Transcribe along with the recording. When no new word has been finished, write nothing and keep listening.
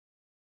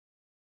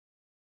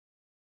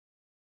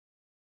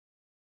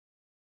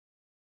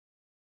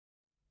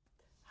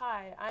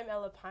Hi, I'm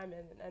Ella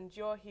Pyman, and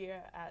you're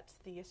here at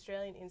the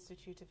Australian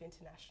Institute of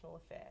International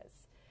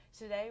Affairs.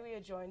 Today we are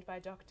joined by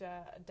Dr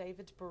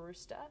David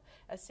Brewster,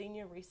 a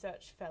Senior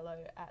Research Fellow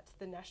at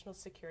the National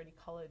Security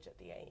College at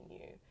the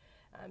AIIA.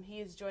 He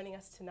is joining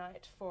us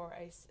tonight for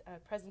a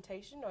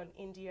presentation on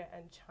India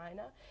and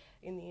China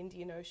in the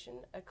Indian Ocean,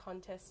 a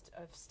contest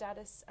of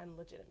status and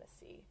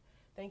legitimacy.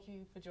 Thank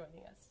you for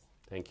joining us.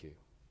 Thank you.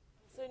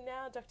 So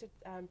now, Dr.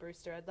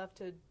 Brewster, I'd love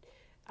to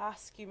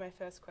ask you my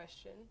first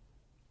question.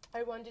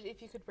 I wondered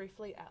if you could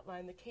briefly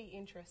outline the key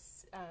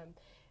interests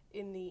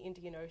in the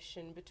Indian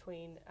Ocean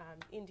between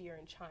India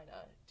and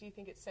China. Do you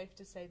think it's safe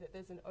to say that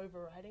there's an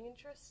overriding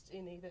interest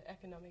in either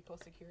economic or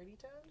security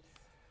terms?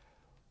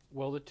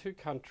 Well, the two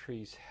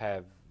countries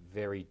have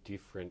very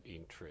different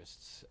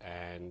interests,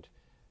 and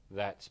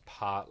that's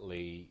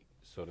partly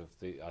sort of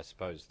the, I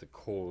suppose, the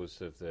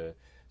cause of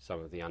some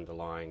of the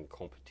underlying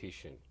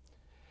competition.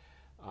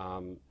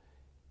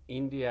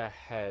 India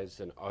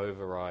has an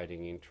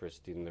overriding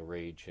interest in the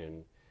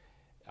region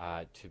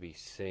to be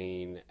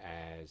seen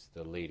as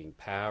the leading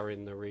power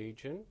in the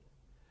region.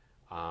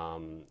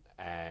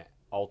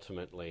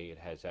 Ultimately, it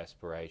has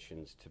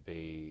aspirations to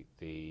be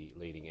the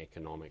leading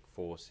economic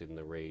force in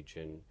the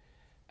region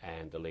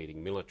and the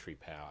leading military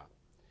power.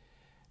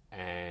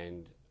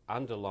 And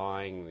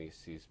underlying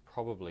this is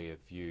probably a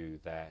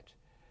view that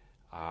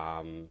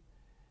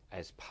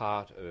as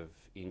part of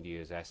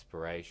India's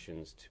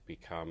aspirations to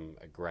become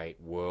a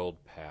great world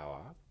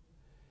power,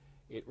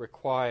 it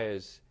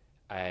requires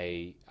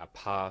a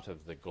part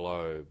of the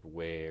globe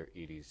where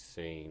it is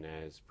seen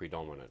as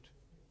predominant.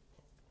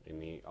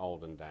 In the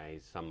olden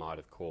days, some might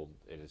have called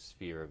it a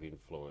sphere of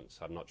influence.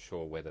 I'm not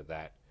sure whether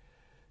that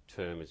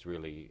term is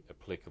really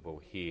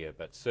applicable here,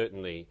 but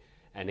certainly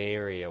an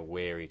area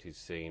where it is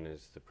seen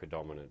as the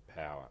predominant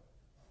power.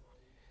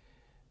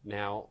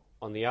 Now,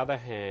 on the other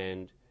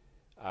hand,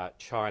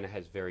 China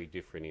has very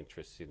different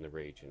interests in the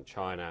region.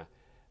 China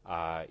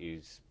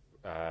is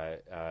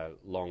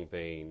long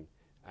been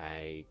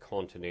a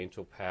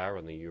continental power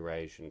on the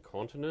Eurasian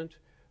continent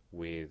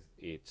with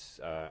its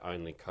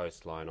only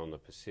coastline on the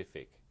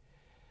Pacific.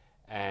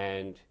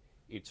 And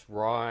its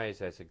rise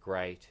as a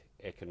great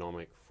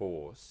economic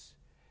force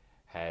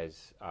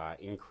has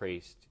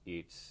increased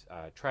its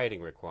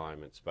trading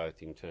requirements,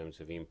 both in terms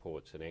of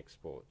imports and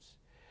exports.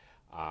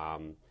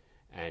 And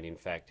in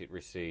fact, it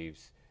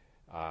receives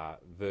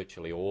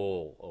virtually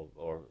all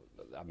or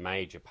a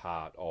major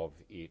part of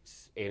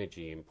its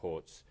energy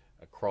imports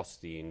across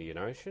the Indian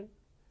Ocean,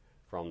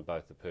 from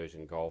both the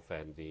Persian Gulf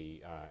and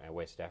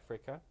West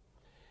Africa,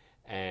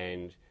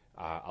 and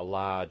a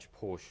large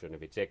portion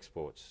of its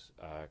exports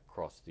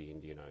across the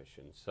Indian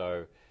Ocean.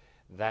 So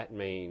that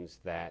means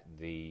that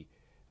the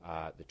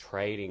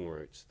trading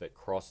routes that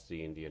cross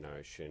the Indian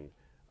Ocean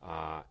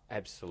are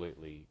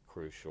absolutely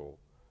crucial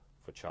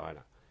for China.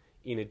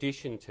 In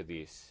addition to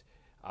this,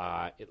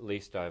 at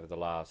least over the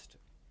last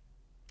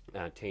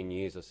 10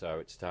 years or so,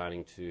 it's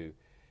starting to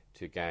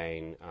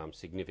gain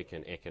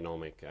significant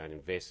economic and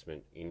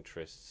investment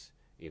interests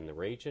in the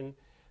region,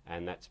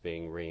 and that's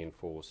being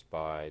reinforced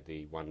by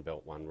the One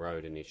Belt, One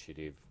Road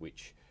initiative,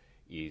 which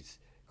is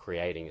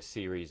creating a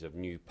series of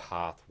new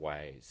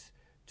pathways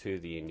to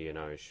the Indian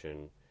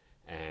Ocean,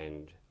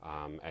 and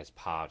as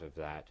part of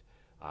that,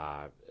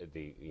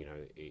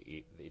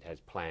 it has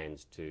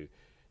plans to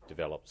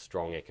develop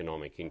strong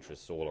economic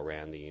interests all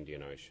around the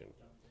Indian Ocean.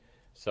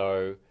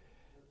 So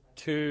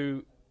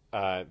two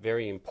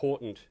very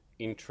important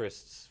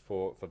interests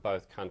for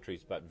both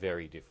countries, but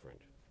very different.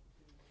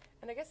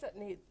 And I guess that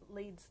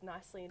leads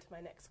nicely into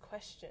my next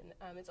question.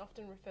 It's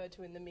often referred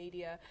to in the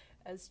media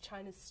as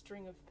China's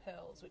string of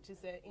pearls, which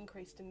is their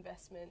increased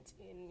investment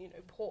in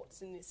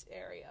ports in this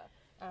area.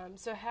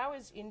 So how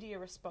is India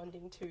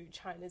responding to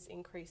China's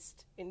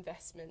increased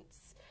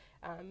investments,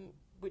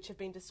 which have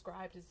been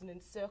described as an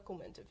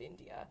encirclement of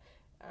India?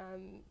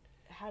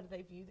 How do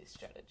they view this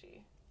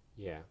strategy?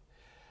 Yeah.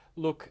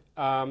 Look,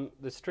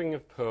 the string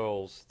of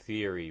pearls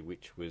theory,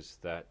 which was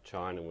that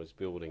China was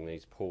building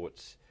these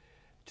ports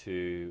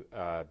to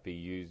be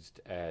used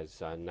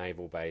as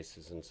naval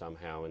bases and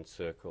somehow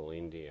encircle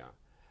India,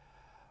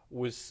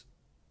 was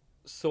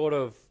sort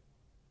of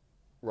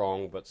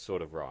wrong but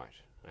sort of right.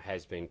 It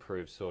has been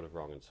proved sort of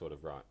wrong and sort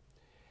of right.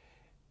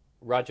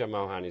 Raja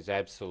Mohan is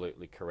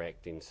absolutely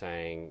correct in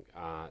saying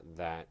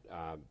that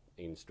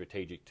in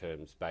strategic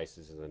terms,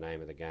 bases are the name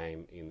of the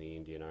game in the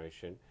Indian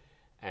Ocean,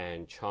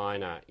 and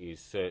China is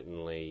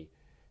certainly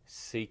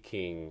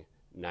seeking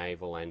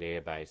naval and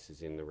air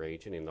bases in the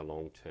region in the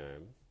long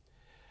term.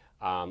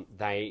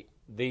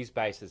 These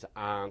bases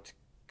aren't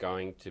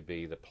going to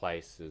be the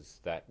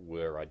places that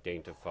were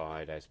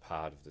identified as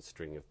part of the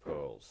string of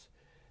pearls,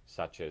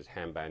 such as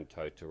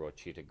Hambantota or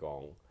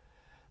Chittagong.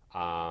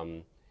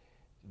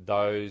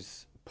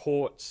 Those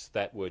ports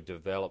that were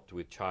developed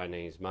with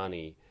Chinese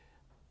money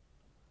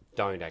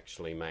don't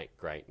actually make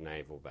great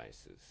naval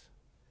bases.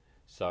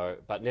 So,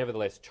 but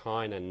nevertheless,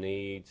 China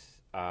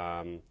needs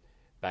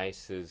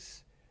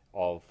bases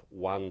of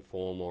one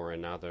form or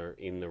another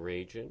in the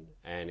region,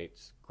 and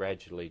it's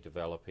gradually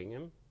developing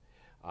them.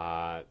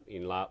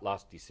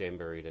 Last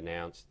December, it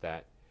announced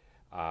that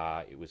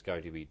it was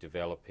going to be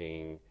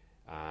developing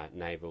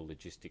naval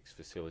logistics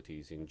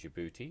facilities in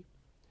Djibouti,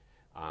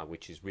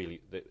 which is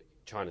really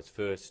China's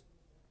first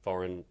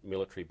foreign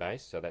military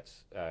base. So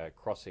that's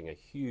crossing a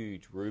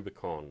huge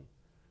Rubicon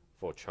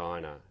for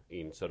China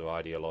in sort of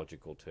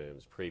ideological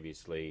terms.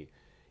 Previously,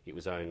 it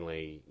was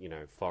only,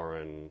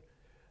 foreign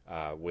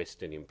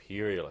Western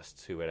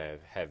imperialists who would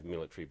have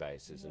military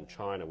bases, and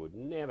China would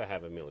never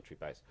have a military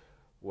base.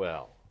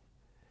 Well,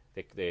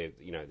 they're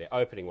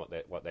opening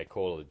what they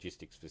call a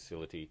logistics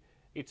facility.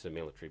 It's a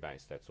military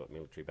base. That's what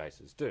military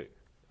bases do,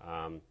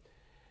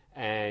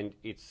 and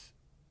it's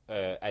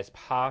as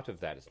part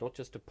of that. It's not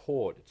just a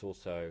port. It's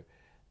also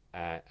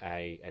an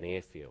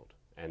airfield,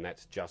 and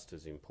that's just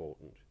as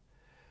important.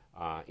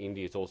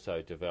 India's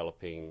also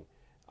developing.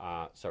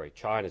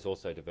 China's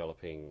also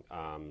developing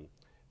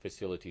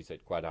facilities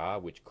at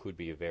Gwadar, which could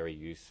be very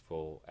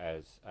useful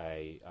as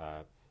a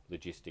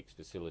logistics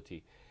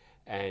facility,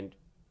 and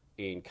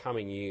in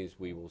coming years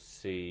we will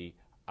see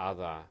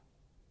other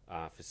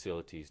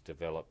facilities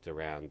developed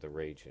around the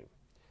region.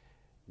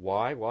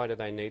 Why? Why do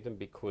they need them?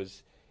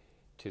 Because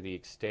to the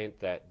extent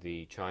that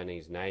the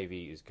Chinese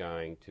Navy is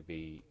going to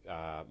be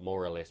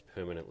more or less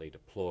permanently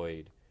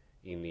deployed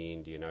in the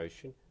Indian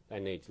Ocean, they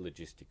need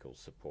logistical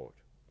support.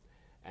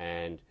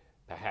 And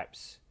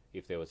perhaps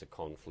if there was a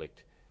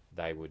conflict,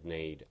 they would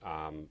need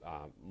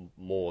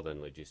more than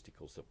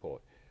logistical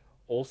support.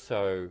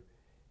 Also,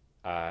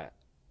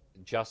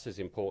 just as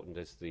important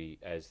as the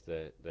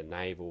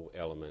naval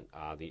element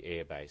are the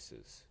air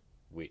bases,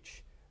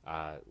 which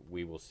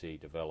we will see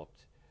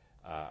developed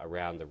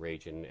around the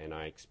region, and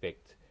I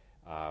expect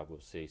we'll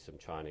see some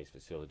Chinese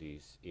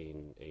facilities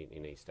in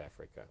East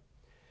Africa.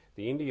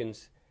 The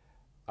Indians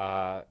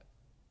are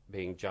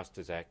being just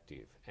as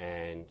active,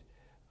 and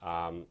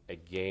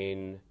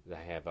again,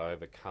 they have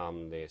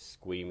overcome their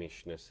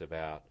squeamishness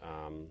about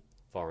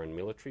foreign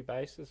military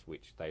bases,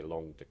 which they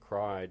long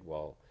decried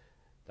while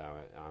they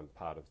were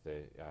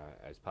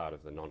as part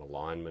of the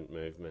non-alignment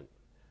movement.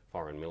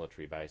 Foreign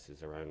military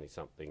bases are only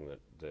something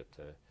that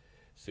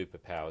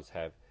superpowers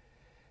have.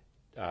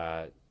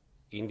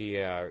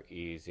 India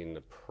is in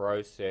the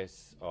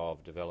process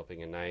of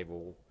developing a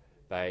naval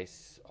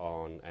base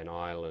on an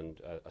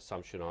island,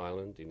 Assumption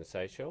Island in the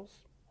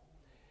Seychelles,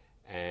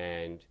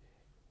 and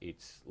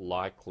it's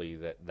likely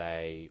that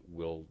they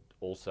will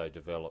also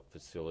develop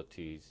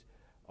facilities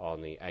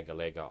on the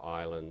Agalega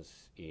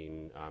Islands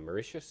in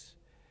Mauritius,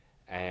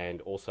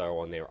 and also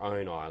on their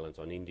own islands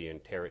on Indian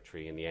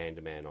territory in the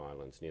Andaman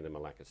Islands near the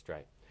Malacca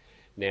Strait.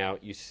 Now,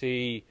 you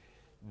see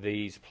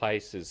these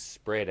places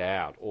spread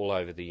out all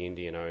over the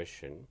Indian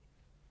Ocean.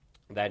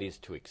 That is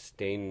to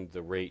extend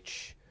the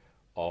reach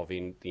of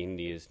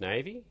India's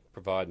Navy,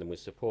 provide them with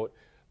support,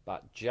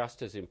 but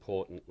just as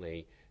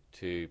importantly,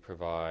 to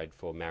provide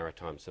for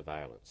maritime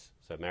surveillance.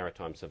 So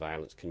maritime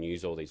surveillance can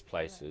use all these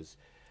places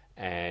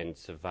and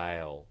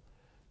surveil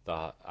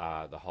the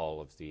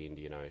whole of the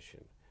Indian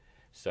Ocean.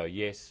 So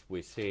yes,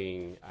 we're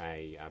seeing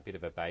a bit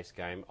of a base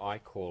game. I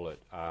call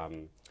it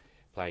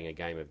playing a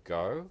game of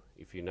Go.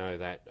 If you know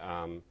that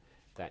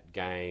that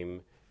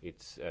game,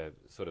 it's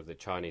sort of the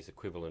Chinese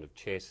equivalent of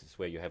chess. It's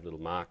where you have little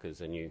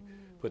markers and you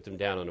put them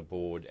down on a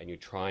board and you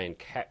try and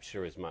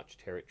capture as much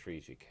territory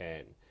as you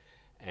can.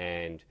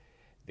 And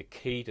the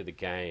key to the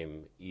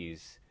game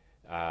is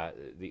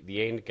the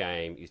end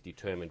game is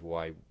determined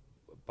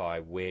by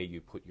where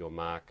you put your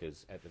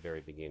markers at the very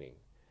beginning.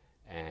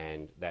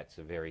 And that's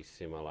a very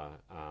similar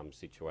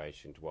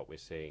situation to what we're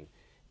seeing.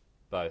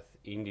 Both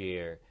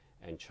India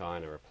and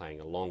China are playing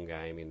a long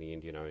game in the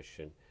Indian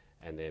Ocean,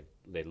 and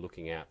they're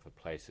looking out for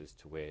places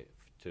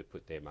to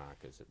put their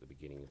markers at the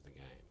beginning of the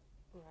game.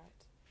 Right.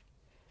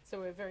 So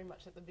we're very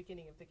much at the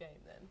beginning of the game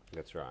then.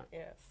 That's right.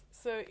 Yes.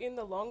 So in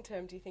the long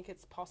term, do you think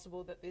it's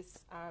possible that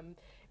this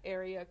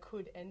area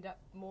could end up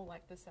more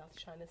like the South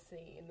China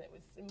Sea, in that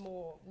with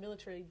more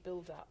military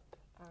build-up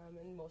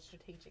and more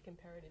strategic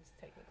imperatives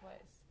taking place?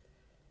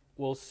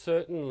 Well,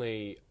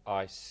 certainly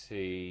I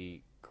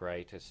see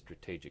greater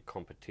strategic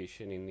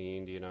competition in the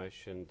Indian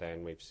Ocean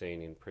than we've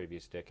seen in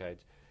previous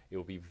decades. It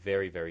will be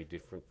very, very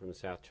different from the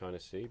South China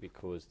Sea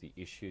because the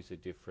issues are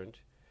different.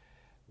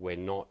 We're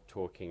not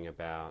talking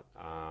about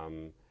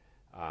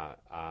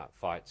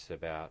fights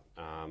about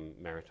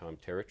maritime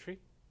territory.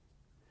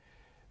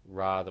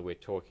 Rather, we're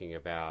talking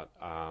about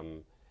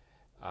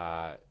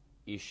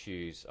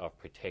issues of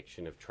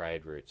protection of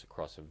trade routes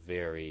across a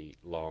very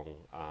long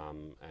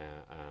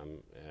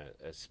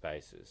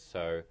spaces.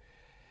 So,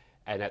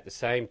 and at the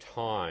same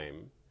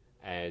time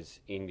as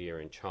India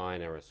and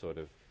China are sort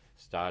of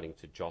starting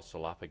to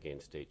jostle up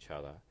against each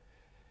other,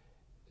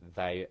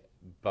 they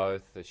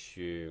both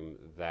assume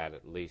that,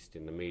 at least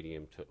in the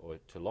medium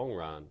to long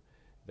run,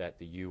 that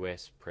the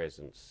US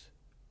presence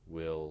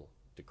will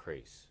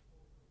decrease.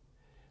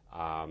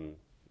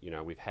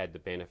 We've had the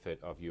benefit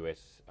of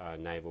US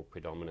naval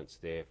predominance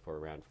there for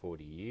around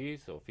 40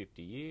 years or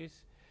 50 years.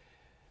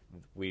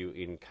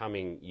 In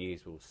coming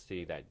years, we'll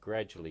see that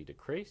gradually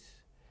decrease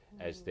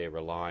as their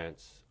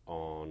reliance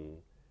on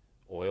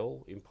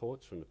oil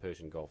imports from the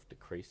Persian Gulf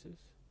decreases.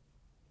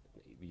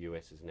 The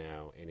US is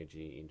now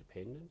energy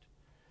independent.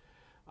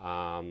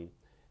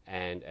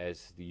 And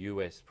as the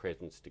US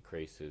presence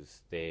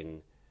decreases,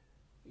 then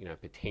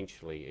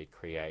potentially it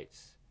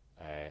creates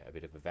a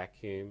bit of a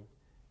vacuum,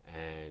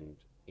 and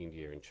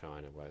India and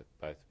China will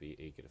both be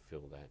eager to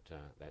fill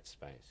that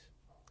space.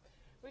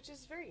 Which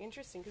is very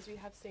interesting, because we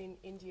have seen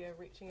India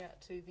reaching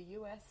out to the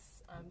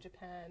US,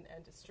 Japan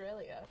and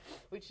Australia,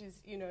 which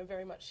is,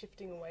 very much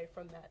shifting away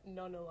from that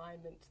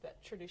non-alignment,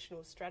 that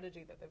traditional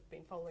strategy that they've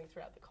been following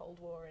throughout the Cold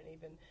War and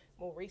even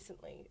more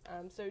recently.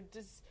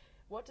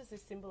 What does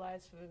this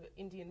symbolise for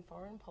Indian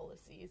foreign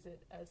policy? Is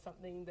it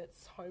something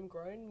that's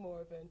homegrown, more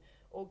of an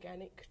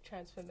organic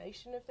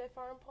transformation of their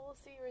foreign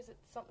policy, or is it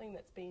something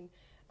that's been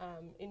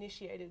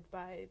initiated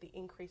by the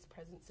increased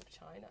presence of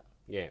China?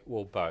 Yeah,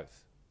 well,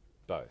 both.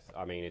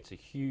 I mean, it's a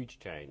huge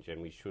change,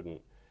 and we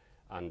shouldn't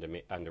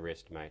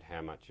underestimate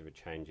how much of a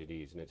change it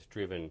is. And it's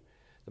driven,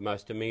 the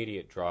most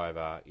immediate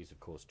driver is, of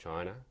course,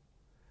 China,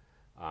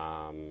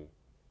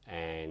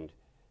 and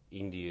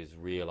India's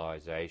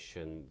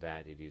realisation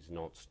that it is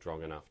not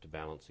strong enough to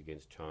balance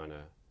against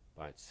China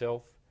by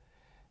itself,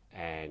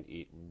 and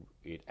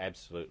it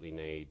absolutely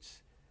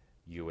needs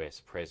US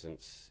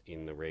presence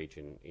in the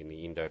region, in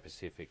the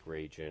Indo-Pacific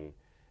region,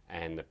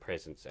 and the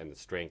presence and the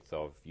strength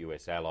of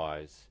US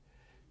allies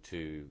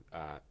to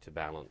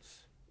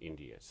balance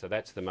India. So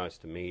that's the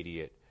most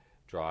immediate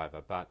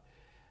driver. But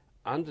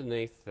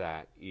underneath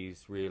that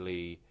is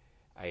really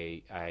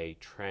a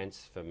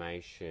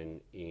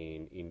transformation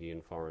in Indian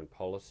foreign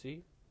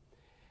policy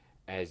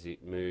as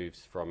it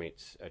moves from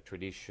its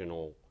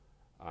traditional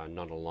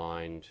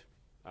non-aligned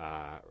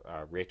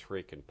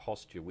rhetoric and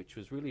posture, which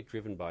was really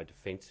driven by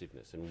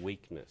defensiveness and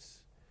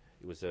weakness.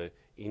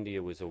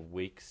 India was a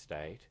weak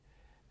state,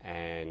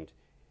 and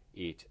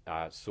it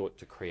sought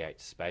to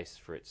create space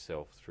for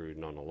itself through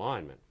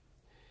non-alignment.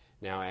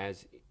 Now,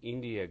 as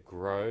India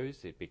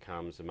grows, it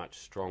becomes a much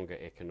stronger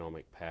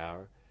economic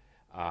power,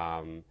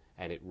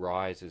 and it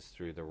rises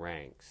through the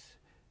ranks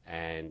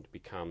and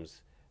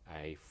becomes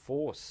a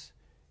force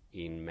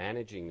in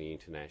managing the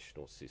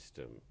international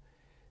system.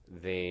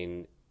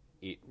 Then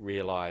it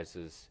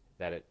realises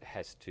that it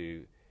has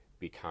to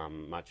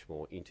become much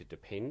more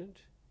interdependent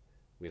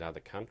with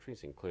other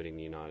countries, including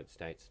the United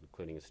States,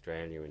 including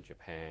Australia and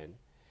Japan,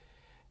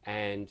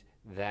 and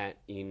that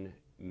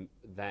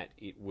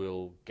it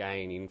will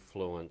gain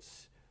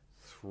influence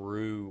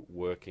through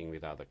working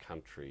with other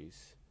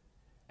countries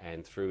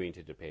and through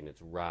interdependence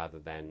rather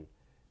than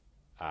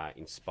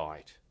in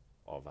spite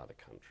of other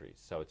countries.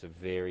 So it's a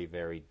very,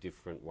 very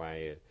different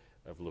way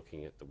of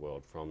looking at the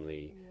world, from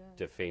the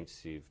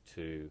defensive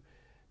to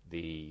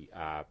the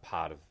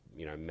part of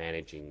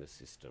managing the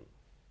system.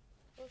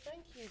 Well,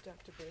 thank you,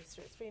 Dr.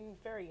 Brewster. It's been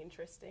very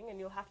interesting, and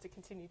you'll have to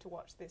continue to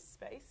watch this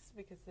space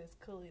because there's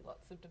clearly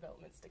lots of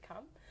developments to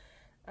come.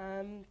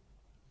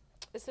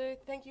 So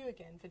thank you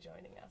again for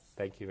joining us.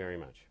 Thank you very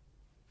much.